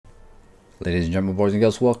Ladies and gentlemen, boys and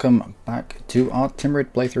girls, welcome back to our TBARW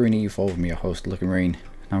playthrough in EU4 with me, your host, Luckymarine.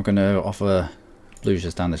 Now I'm going to offer Blues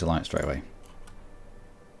just down this alliance straight away.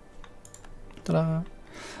 Ta-da!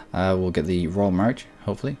 We'll get the royal marriage,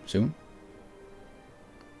 hopefully, soon.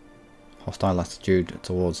 Hostile attitude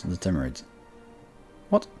towards the Timurids.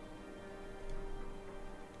 What?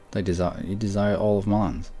 You desire all of my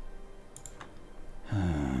lands?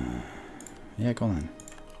 Yeah, go on then.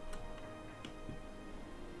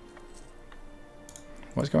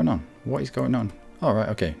 What's going on? What is going on? Oh, right,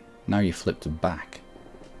 okay. Now you flipped back.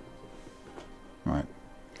 Right.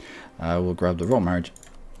 We'll grab the royal marriage.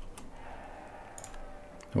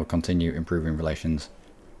 We'll continue improving relations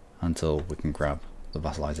until we can grab the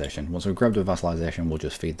vassalization. Once we've grabbed the vassalization, we'll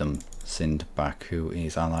just feed them Sind back, who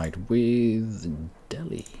is allied with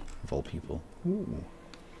Delhi, of all people. Ooh.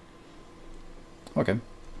 Okay.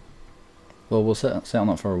 Well, we'll sit on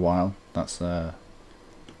that for a while. That's an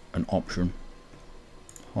option.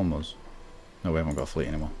 Almost. No, we haven't got a fleet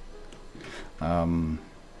anymore.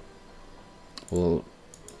 We'll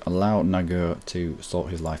allow Nagur to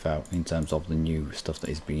sort his life out in terms of the new stuff that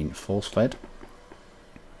is being force-fed.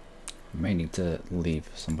 We may need to leave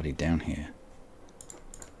somebody down here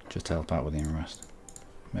just to help out with the unrest.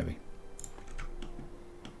 Maybe.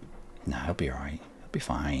 Nah, he'll be alright. He'll be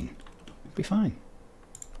fine. He'll be fine.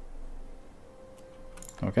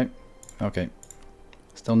 Okay. Okay.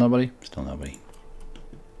 Still nobody? Still nobody.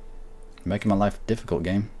 Making my life difficult,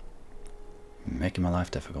 game. Making my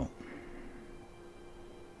life difficult.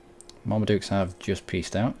 Marmadukes have just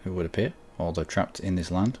peaced out, it would appear. Or they're trapped in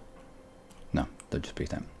this land. No, they're just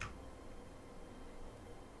peaced out.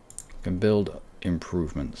 Can build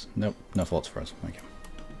improvements. Nope, no thoughts for us. Thank you.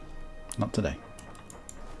 Not today.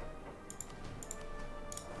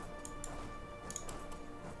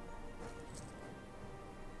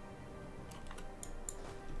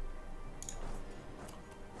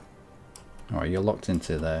 Alright, you're locked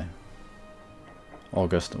into there.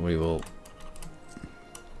 August, we will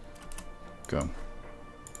go.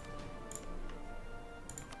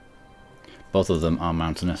 Both of them are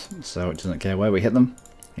mountainous, so it doesn't care where we hit them.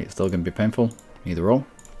 It's still going to be painful, either or.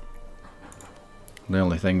 The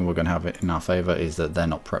only thing we're going to have in our favour is that they're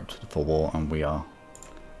not prepped for war and we are.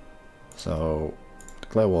 So,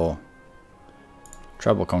 declare war.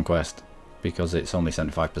 Tribal conquest, because it's only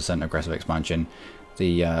 75% aggressive expansion.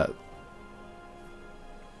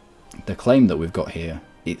 The claim that we've got here,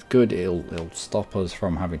 it's good, it'll stop us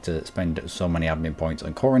from having to spend so many admin points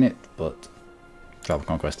on coring it, but tribal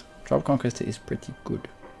conquest is pretty good.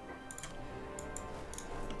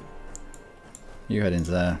 You head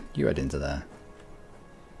into there, you head into there.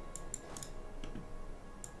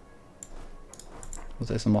 Was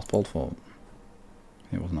this a mothballed fort?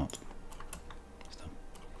 It was not. Still.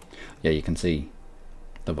 Yeah, you can see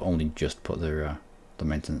they've only just put their the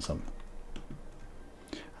maintenance up.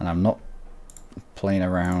 And I'm not playing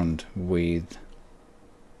around with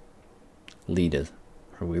leaders,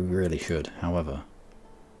 or we really should. However,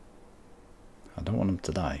 I don't want them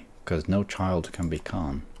to die, because no child can be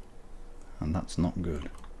Khan, and that's not good.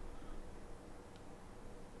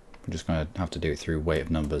 We're just going to have to do it through weight of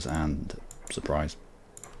numbers and surprise,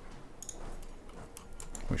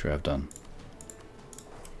 which we have done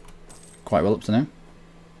quite well up to now.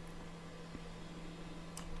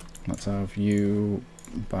 Let's have you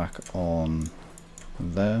back on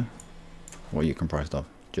there. What are you comprised of?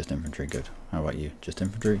 Just infantry, good. How about you? Just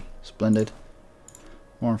infantry, splendid.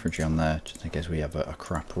 More infantry on there, just in case we have a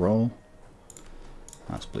crap roll.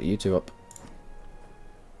 I'll split you two up.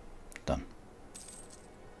 Done.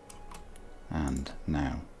 And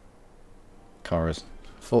now, Kara's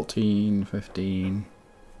 14, 15. He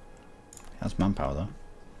has manpower though.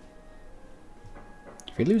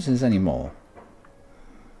 If he loses any more,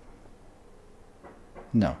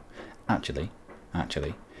 no, actually,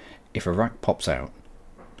 if Iraq pops out,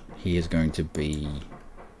 he is going to be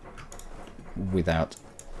without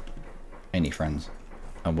any friends,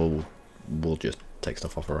 and we'll just take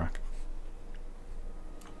stuff off Iraq.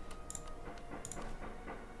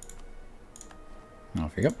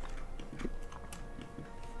 Off you go.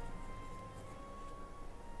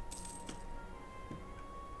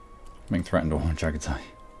 Being threatened war on Chagatai.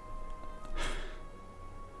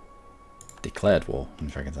 Declared war on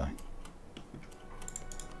Chagatai.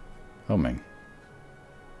 Oh, Ming.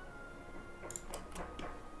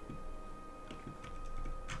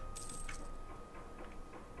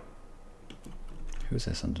 Who's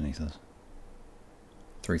this underneath us?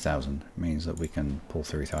 3,000 means that we can pull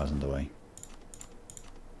 3,000 away.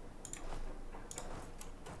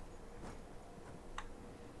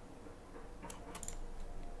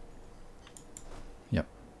 Yep.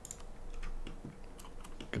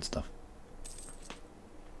 Good stuff.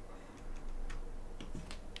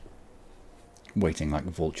 Waiting like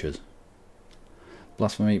vultures.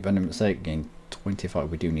 Blasphemy, Venom Mistake, gain 25.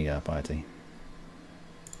 We do need our piety.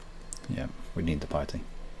 Yeah, we need the piety.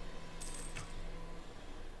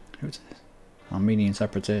 Who's this? Armenian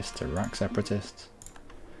separatists, Iraq separatists.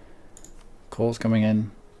 Calls coming in.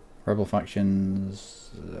 Rebel factions.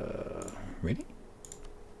 Really?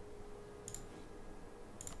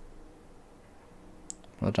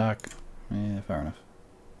 Ladakh. Yeah, fair enough.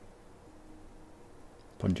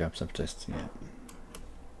 Punjab separatists, yeah.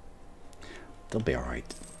 They'll be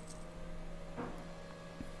alright.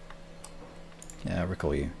 Yeah, I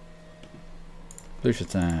recall you.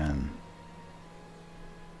 Lushatan.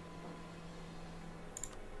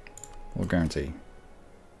 We'll guarantee.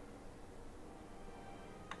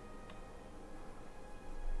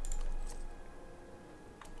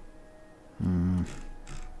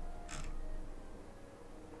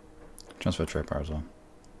 Transfer trade power as well.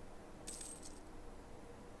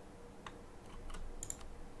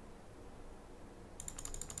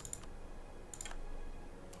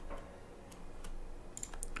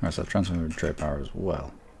 Right, so transfer trade power as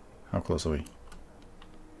well. How close are we?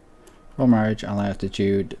 Royal marriage, ally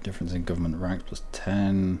attitude, difference in government ranks plus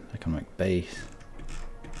 10, economic base.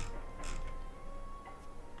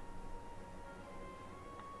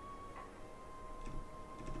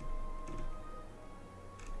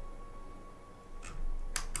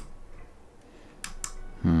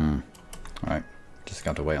 Right, just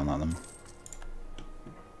got to wait on that then.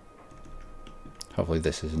 Hopefully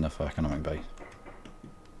this is enough for economic base.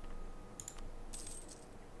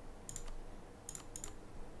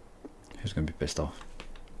 Who's going to be pissed off?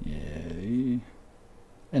 Yeah. End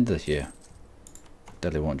of this year.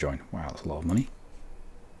 Delhi won't join. Wow, that's a lot of money.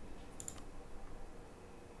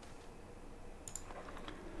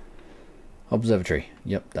 Observatory.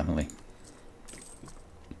 Yep, definitely.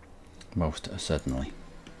 Most certainly.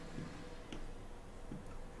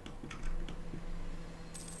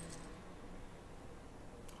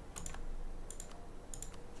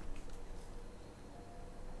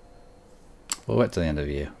 We'll wait till the end of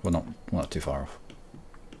the year. We're not too far off.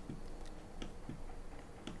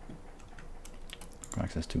 Got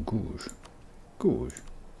access to Gouge. Gouge.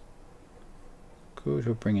 Gouge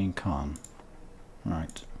will bring in Khan.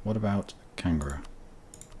 Right. What about Kangra?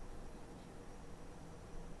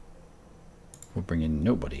 We'll bring in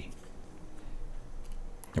nobody.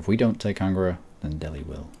 If we don't take Kangra, then Delhi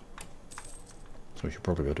will. So we should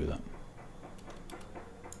probably go do that.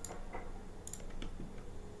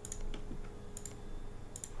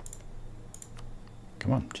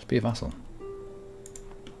 Come on, just be a vassal.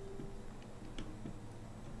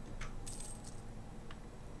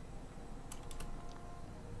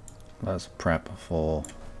 Let's prep for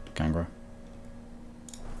Kangra.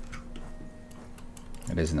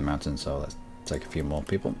 It is in the mountains, so let's take a few more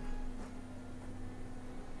people.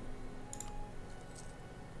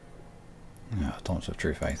 Yeah, Taunts of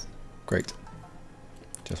True Faith. Great.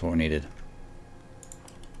 Just what we needed.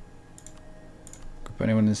 Could put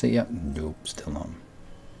anyone in the seat yet? Nope, still not.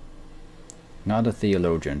 Not a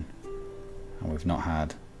theologian, and we've not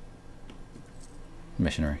had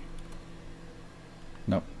missionary.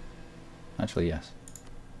 Nope. Actually, yes.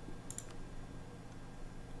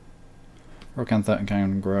 Rokantha and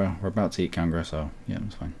Kangra. We're about to eat Kangra, so yeah,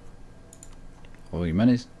 that's fine. All your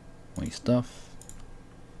minis, all your stuff.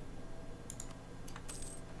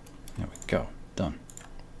 There we go. Done.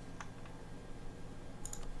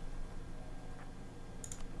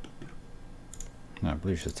 Now,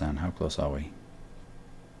 Bluchatown, how close are we?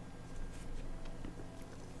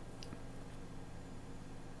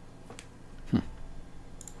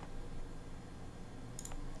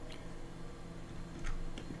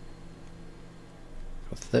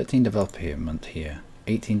 Got 13 development here,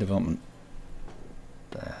 18 development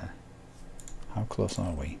there. How close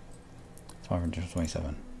are we?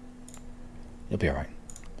 527. You'll be alright.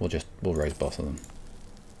 We'll raise both of them.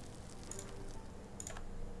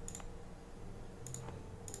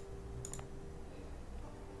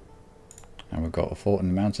 And we've got a fort in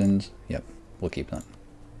the mountains. Yep, we'll keep that.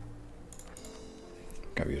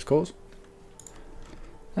 Go use cause.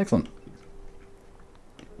 Excellent.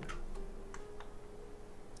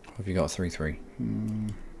 Have you got 3-3?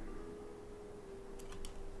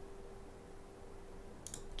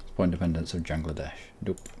 Point dependence of Bangladesh.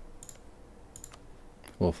 Nope.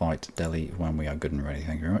 We'll fight Delhi when we are good and ready.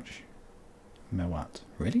 Thank you very much. Mewat.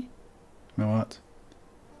 Really? Mewat.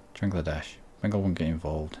 Bangladesh. Bengal won't get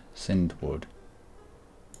involved. Sindh would.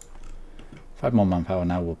 5 more manpower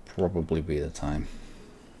now will probably be the time.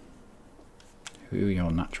 Who are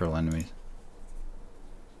your natural enemies?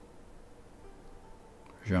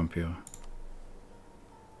 Jean-Pierre.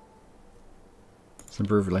 Some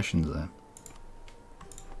improved relations there.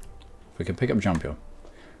 If we can pick up Jean-Pierre,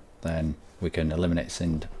 then we can eliminate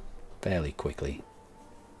Sind fairly quickly.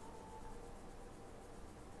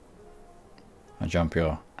 And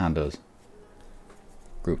Jean-Pierre and us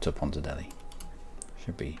grouped up onto Delhi.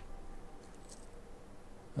 Should be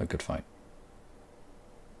a good fight.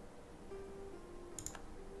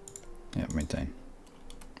 Yep, maintain.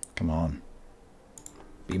 Come on.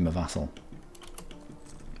 Be my vassal.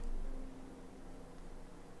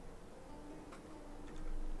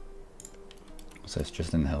 So it's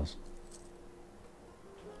just in the hills.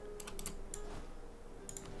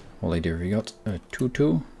 What lady have you got?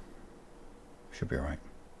 2-2. Should be alright.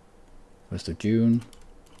 1st of June.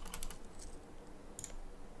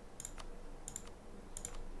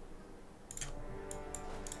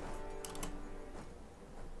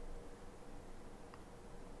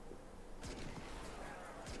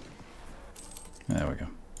 There we go.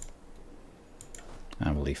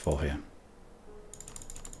 And we'll leave 4 here.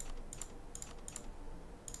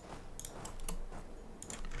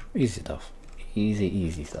 Easy stuff.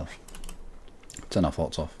 Easy stuff. Turn our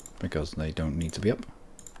forts off because they don't need to be up.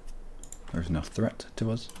 There's no threat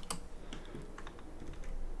to us.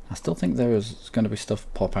 I still think there is going to be stuff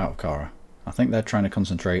pop out of Kara. I think they're trying to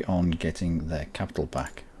concentrate on getting their capital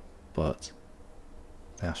back, but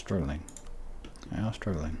they are struggling. They are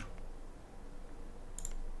struggling.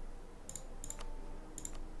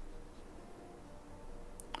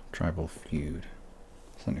 Tribal feud.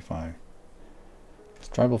 75. It's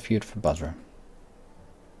tribal feud for Basra.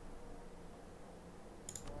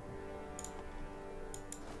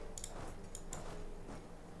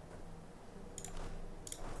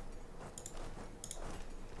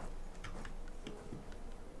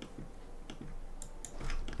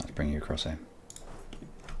 Let's bring you across here.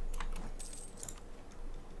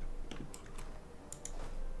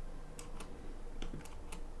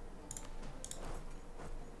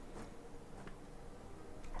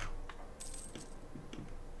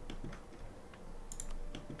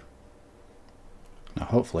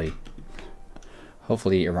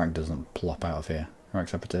 Hopefully Iraq doesn't plop out of here. Iraq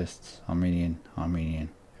separatists, Armenian,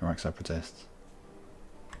 Iraq separatists.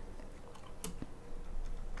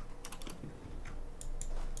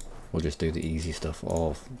 We'll just do the easy stuff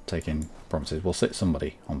of taking provinces. We'll sit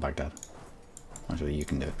somebody on Baghdad. Actually, you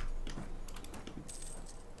can do it.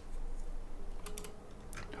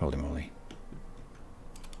 Holy moly.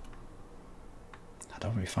 I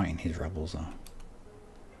don't want to be fighting his rebels though.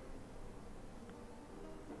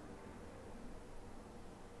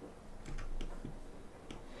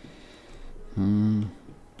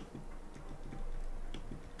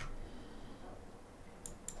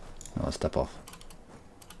 Well, let's step off.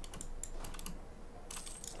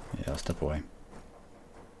 Yeah, I'll step away.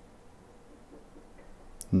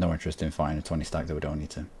 No interest in fighting a 20 stack that we don't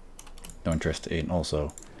need to. No interest in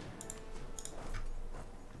also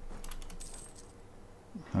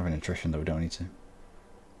having attrition that we don't need to.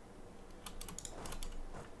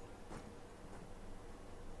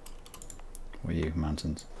 Where are you?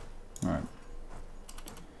 Mountains. Alright.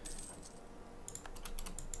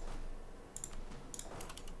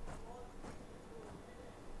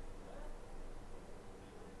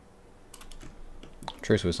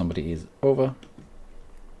 Truce with somebody is over.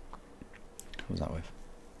 Who's that with?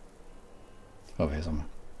 Over here somewhere.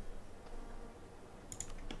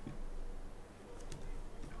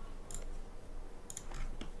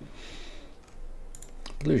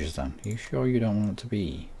 Baluchistan, are you sure you don't want it to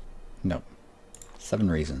be? No. 7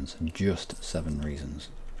 reasons. Just 7 reasons.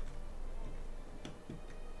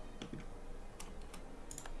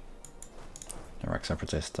 Iraq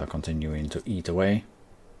separatists are continuing to eat away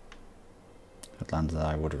at lands that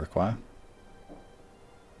I would require.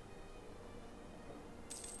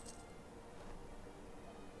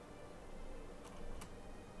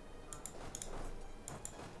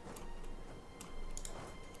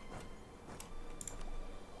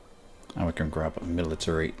 And we can grab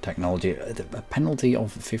military technology at a penalty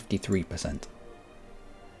of 53%.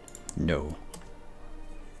 No.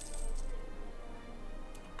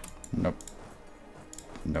 Nope.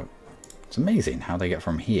 Nope. It's amazing how they get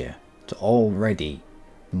from here to already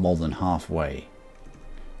more than halfway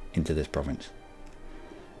into this province.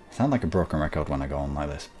 I sound like a broken record when I go on like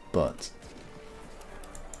this, but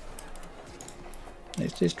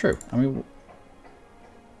it's true. I mean,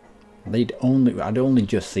 I'd only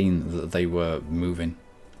just seen that they were moving.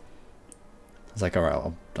 It's like,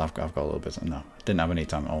 alright, I've got a little bit. No, I didn't have any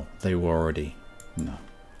time at all. They were already, no.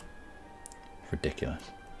 Ridiculous.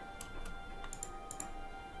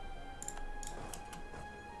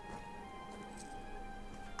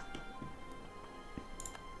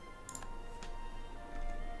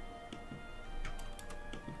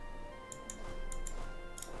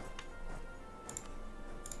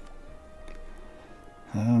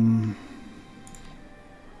 I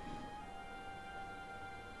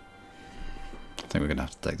think we're gonna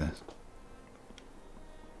have to take this.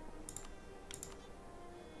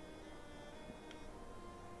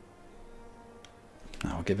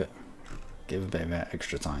 I'll give it a bit of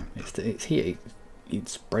extra time. It's here.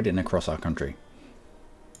 It's spreading across our country.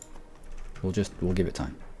 We'll give it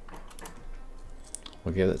time.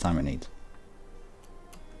 We'll give it the time it needs.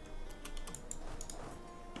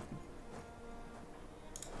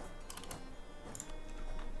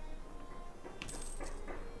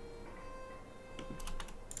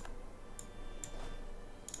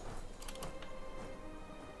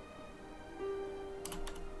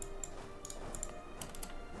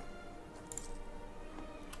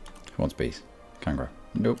 Who wants peace? Kangaroo.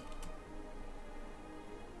 Nope.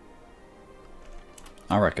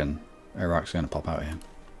 I reckon Iraq's going to pop out here.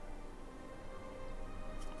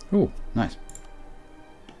 Ooh, nice.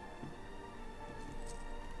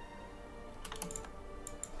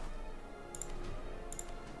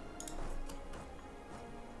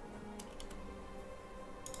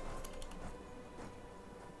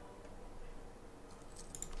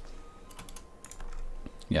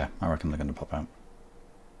 Yeah, I reckon they're going to pop out.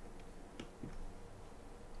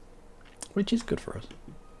 Which is good for us.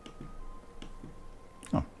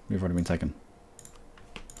 Oh, we've already been taken.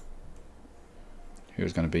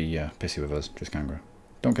 Who's going to be pissy with us? Just Kangaroo.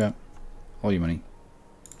 Don't care. All your money.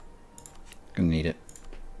 Gonna need it.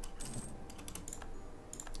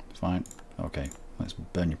 Fine. Okay, let's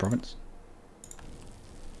burn your province.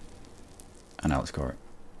 And now let's score it.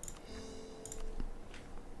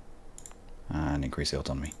 And increase the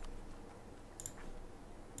autonomy.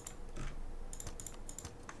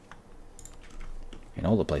 In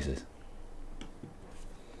all the places.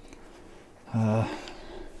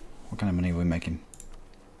 What kind of money are we making?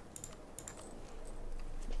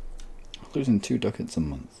 Losing 2 ducats a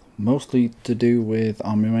month. Mostly to do with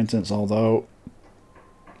army maintenance, although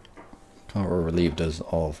Kara relieved us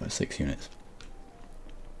of 6 units.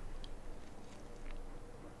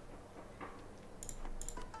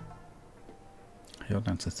 You're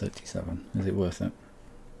down to 37. Is it worth it?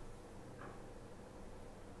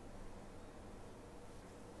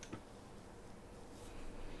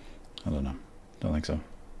 I don't know. Don't think so.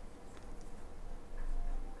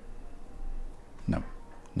 No,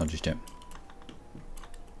 not just yet.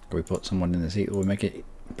 Can we put someone in the seat that will make it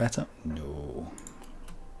better? No.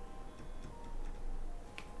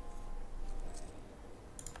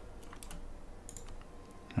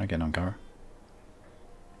 How are you getting on, Kara?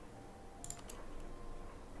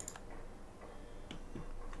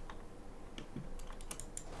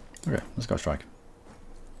 Okay, let's go strike.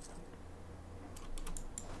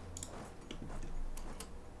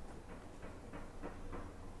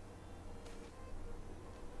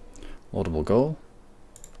 Laudable goal.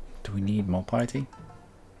 Do we need more piety?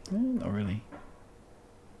 Not really.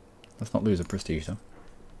 Let's not lose a prestige though.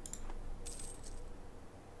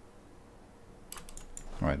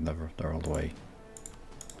 Right, they're all the way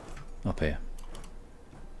up here.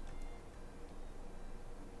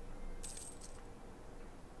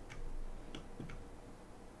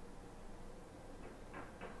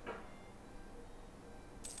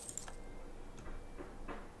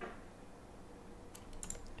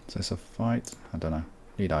 Is this a fight? I don't know.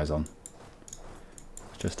 Need eyes on.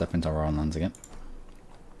 Let's just step into our own lands again.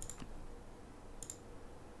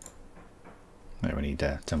 Maybe we need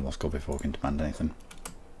Timor before we can demand anything.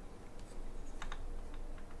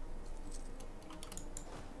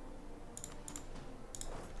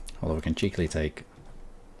 Although we can cheekily take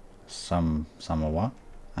some Samoa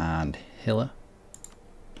and Hilla.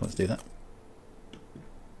 Let's do that.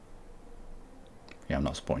 Yeah, I'm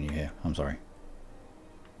not supporting you here. I'm sorry.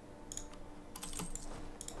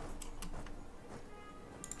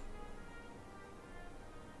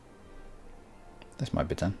 This might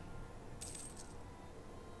be 10.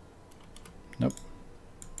 Nope.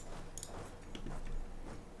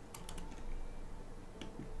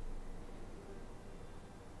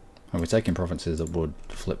 And we're taking provinces that would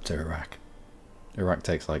flip to Iraq. Iraq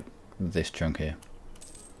takes like this chunk here.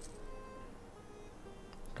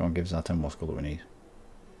 Go on, give us our 10 war school that we need.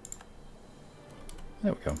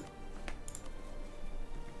 There we go.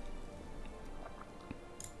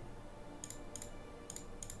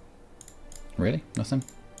 Really? Nothing?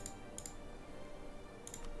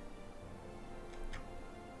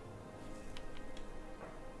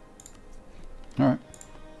 Alright.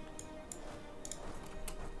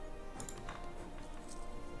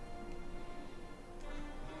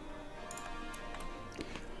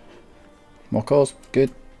 More calls.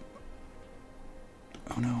 Good.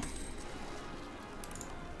 Oh no.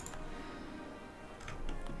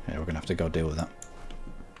 Yeah, we're gonna have to go deal with that.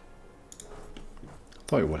 I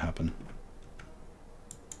thought it would happen.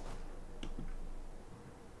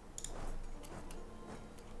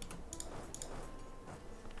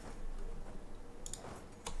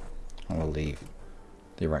 I will leave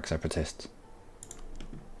the Iraq separatists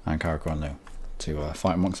and Karakorum to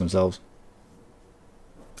fight amongst themselves.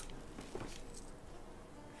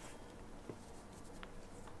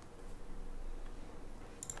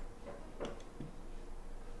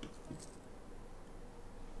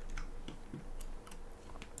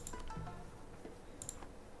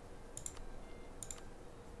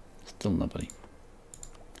 Still nobody.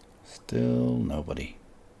 Still nobody.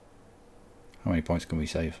 How many points can we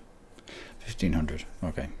save? 1500.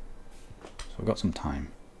 Okay. So we've got some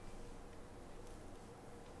time.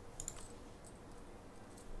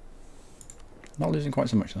 Not losing quite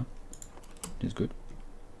so much though. It's good.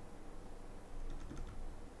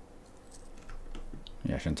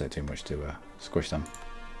 Yeah, shouldn't take too much to squish them.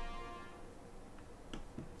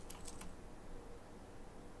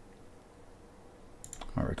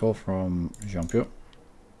 I recall from Jean-Pierre.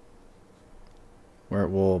 We're at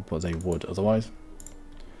war, but they would otherwise.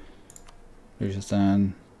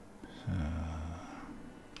 Lugistan.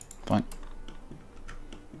 Fine.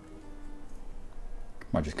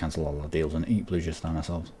 Might just cancel all our deals and eat Lugistan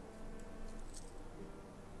ourselves.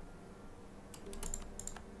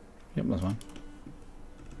 Yep, that's fine.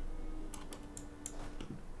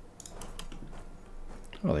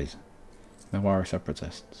 What are these? The Wari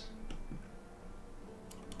separatists.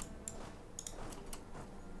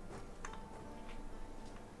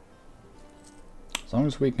 As long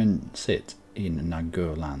as we can sit in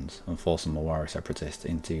Nagur lands and force some Mawari separatists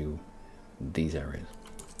into these areas.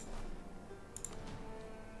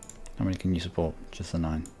 How many can you support? Just the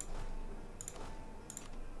 9.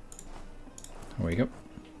 There we go.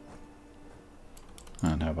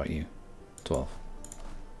 And how about you? 12.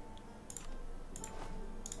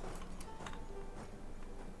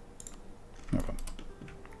 Okay.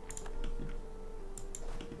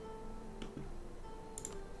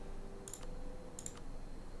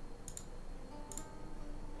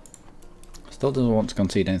 Still doesn't want to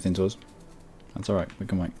concede anything to us. That's alright, we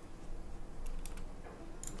can wait.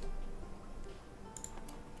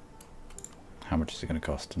 How much is it going to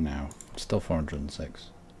cost now? Still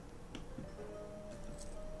 406.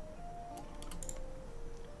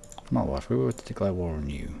 Not if we were to declare war on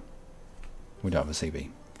you, we don't have a CB.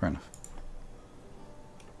 Fair enough.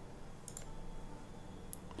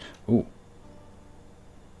 Ooh.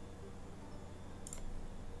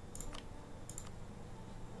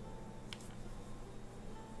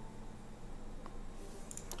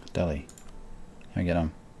 Delhi. How you get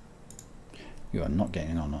on? You are not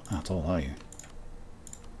getting on at all, are you?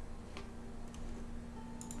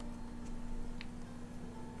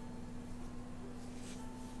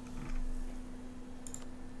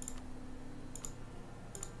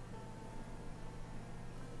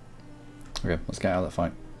 Okay, let's get out of that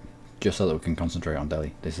fight. Just so that we can concentrate on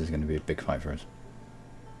Delhi. This is going to be a big fight for us.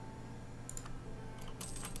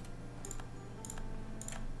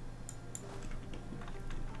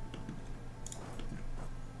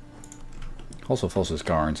 Also forces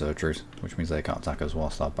Scar into a truce, which means they can't attack us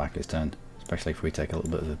whilst our back is turned. Especially if we take a little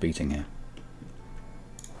bit of a beating here.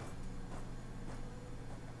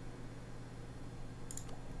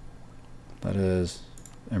 Let us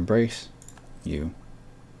embrace you.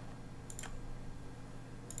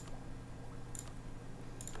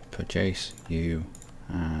 Purchase you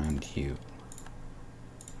and you.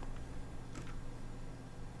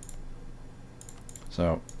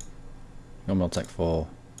 So, your mill tech 4,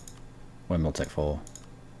 windmill tech 4,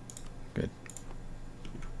 good.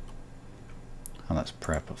 And let's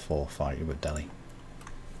prep for fight with Delhi.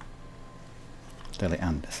 Delhi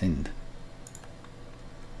and Sindh.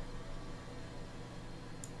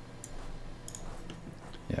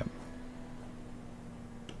 Yep.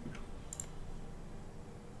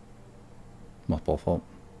 Mothball fault.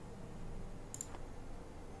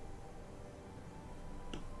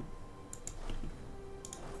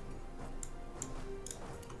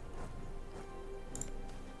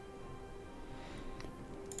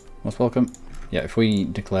 Most welcome. Yeah, if we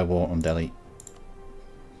declare war on Delhi,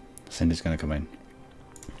 Sindh is going to come in.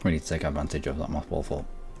 We need to take advantage of that mothball fault.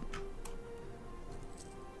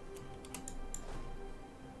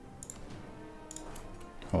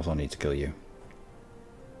 Also need to kill you.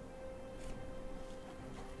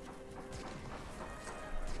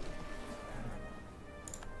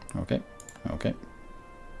 Okay, okay.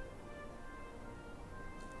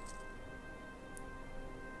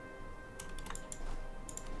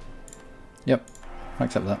 Yep, I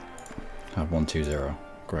accept that. I have 120.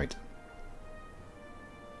 Great.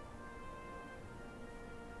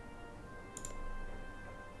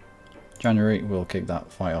 January, we'll kick that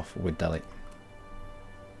fight off with Delhi.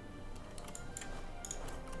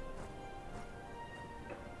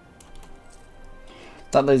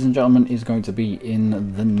 That, ladies and gentlemen, is going to be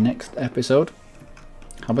in the next episode.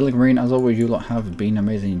 I've been Luckymarine. As always, you lot have been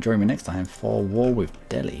amazing. Join me next time for War with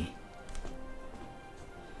Delhi.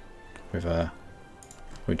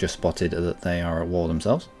 We've just spotted that they are at war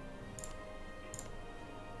themselves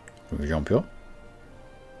with Jean-Pierre.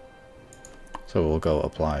 So we'll go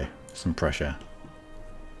apply some pressure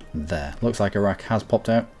there. Looks like Iraq has popped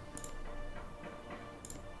out.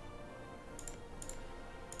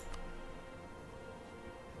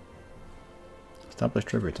 Established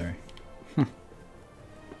tributary.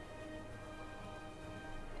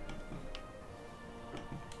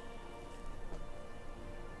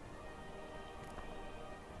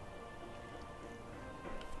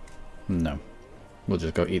 No. We'll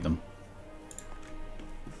just go eat them.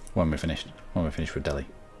 When we're finished. When we're finished with Delhi.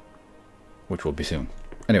 Which will be soon.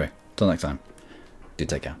 Anyway, till next time. Do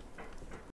take care.